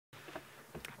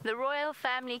The royal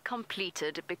family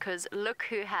completed, because look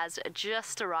who has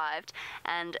just arrived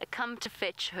and come to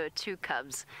fetch her 2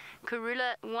 cubs.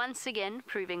 Karula once again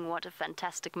proving what a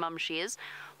fantastic mum she is.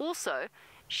 Also,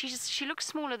 she looks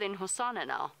smaller than Hosana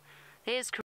now.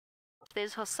 There's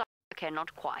Hosana. Okay,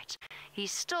 not quite.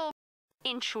 He's still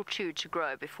an inch or 2 to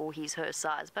grow before he's her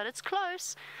size, but it's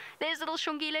close. There's little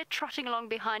Xongile trotting along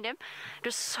behind him. It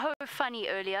was so funny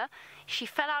earlier. She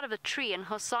fell out of a tree and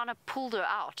Hosana pulled her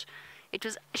out.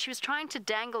 She was trying to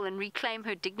dangle and reclaim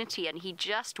her dignity, and he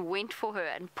just went for her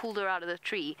and pulled her out of the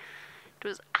tree. It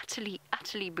was utterly,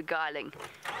 utterly beguiling.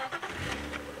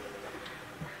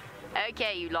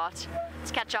 Okay, you lot, let's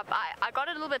catch up. I got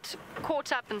a little bit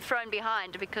caught up and thrown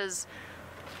behind because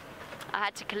I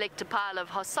had to collect a pile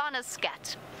of Hosana's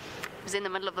scat. It was in the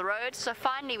middle of the road, so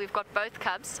finally we've got both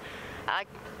cubs. I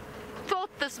got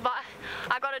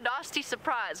a nasty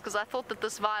surprise because I thought that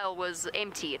this vial was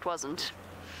empty. It wasn't.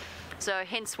 So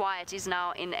hence why it is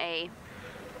now in a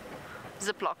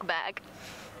Ziploc bag.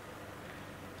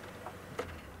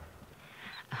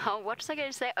 What was I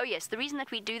going to say? Oh yes, the reason that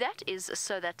we do that is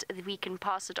so that we can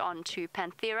pass it on to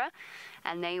Panthera,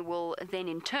 and they will then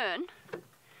in turn,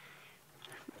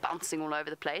 bouncing all over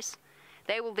the place,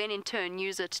 they will then in turn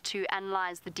use it to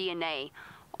analyze the DNA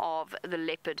of the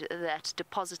leopard that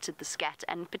deposited the scat,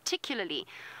 and particularly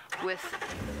with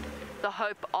the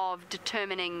hope of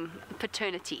determining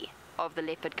paternity of the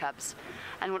leopard cubs.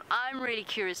 And what I'm really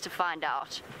curious to find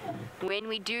out, when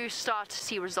we do start to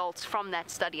see results from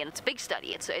that study, and it's a big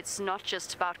study, it's not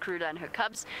just about Karula and her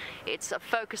cubs, it's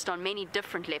focused on many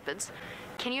different leopards.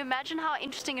 Can you imagine how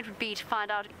interesting it would be to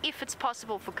find out if it's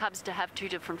possible for cubs to have 2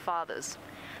 different fathers?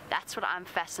 That's what I'm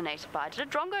fascinated by. Did a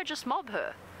drongo just mob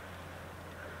her?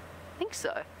 I think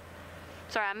so.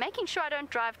 Sorry, I'm making sure I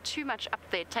don't drive too much up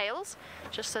their tails,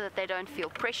 just so that they don't feel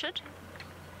pressured.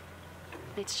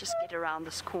 Let's just get around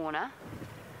this corner.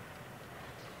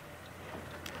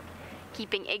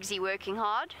 Keeping Eggsy working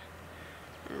hard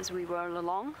as we roll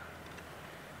along.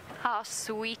 How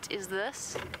sweet is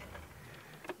this?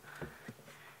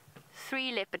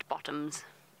 3 leopard bottoms,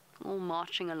 all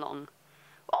marching along.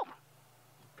 Oh!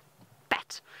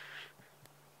 Bat!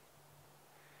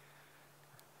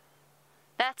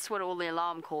 That's what all the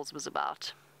alarm calls was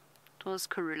about. It was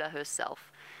Karula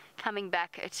herself, coming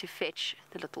back to fetch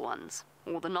the little ones.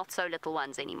 Or the not so little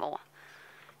ones anymore.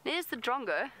 There's the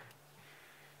drongo.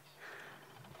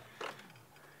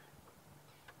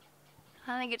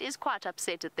 I think it is quite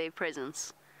upset at their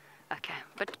presence. Okay,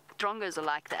 but drongos are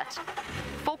like that.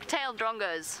 Fork-tailed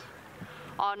drongos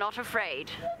are not afraid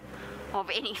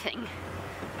of anything.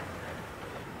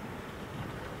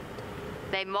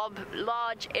 They mob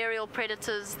large aerial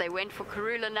predators. They went for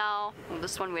Karula now. Well,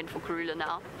 this one went for Karula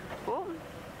now. Oh.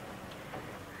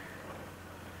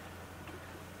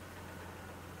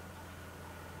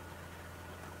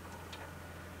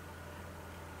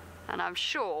 And I'm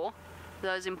sure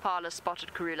those impalas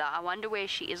spotted Karula. I wonder where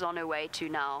she is on her way to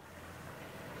now.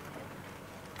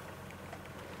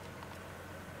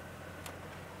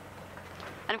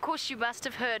 And of course you must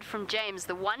have heard from James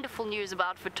the wonderful news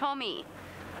about Vutomi.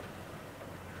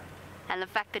 And the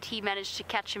fact that he managed to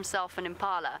catch himself an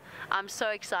impala. I'm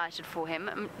so excited for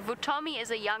him. Vutomi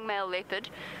is a young male leopard.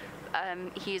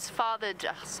 His mother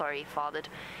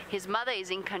is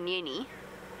in Kanyeni.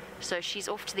 So she's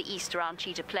off to the east around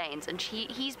Cheetah Plains, and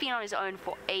he's been on his own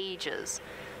for ages.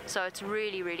 So it's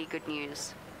really, really good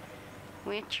news.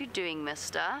 What you doing,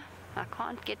 mister? I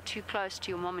can't get too close to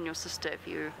your mom and your sister if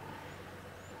you...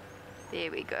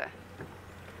 There we go.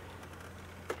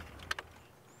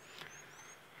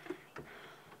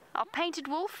 Our Painted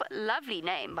Wolf, lovely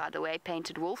name by the way,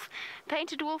 Painted Wolf.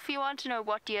 Painted Wolf, you want to know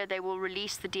what year they will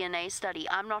release the DNA study?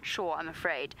 I'm not sure, I'm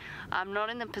afraid. I'm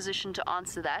not in the position to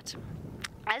answer that.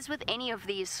 As with any of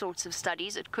these sorts of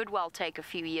studies, it could well take a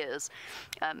few years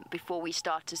before we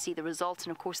start to see the results,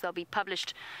 and of course they'll be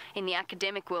published in the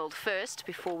academic world first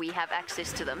before we have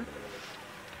access to them.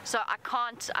 So I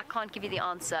can't give you the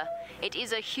answer. It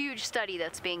is a huge study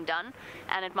that's being done,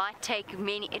 and it might take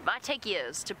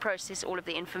years to process all of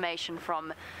the information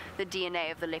from the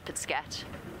DNA of the leopard scat.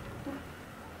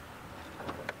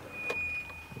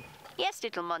 Yes,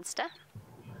 little monster.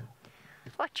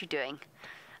 What you doing?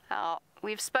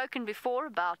 We've spoken before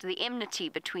about the enmity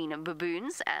between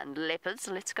baboons and leopards.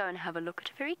 Let's go and have a look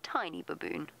at a very tiny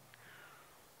baboon.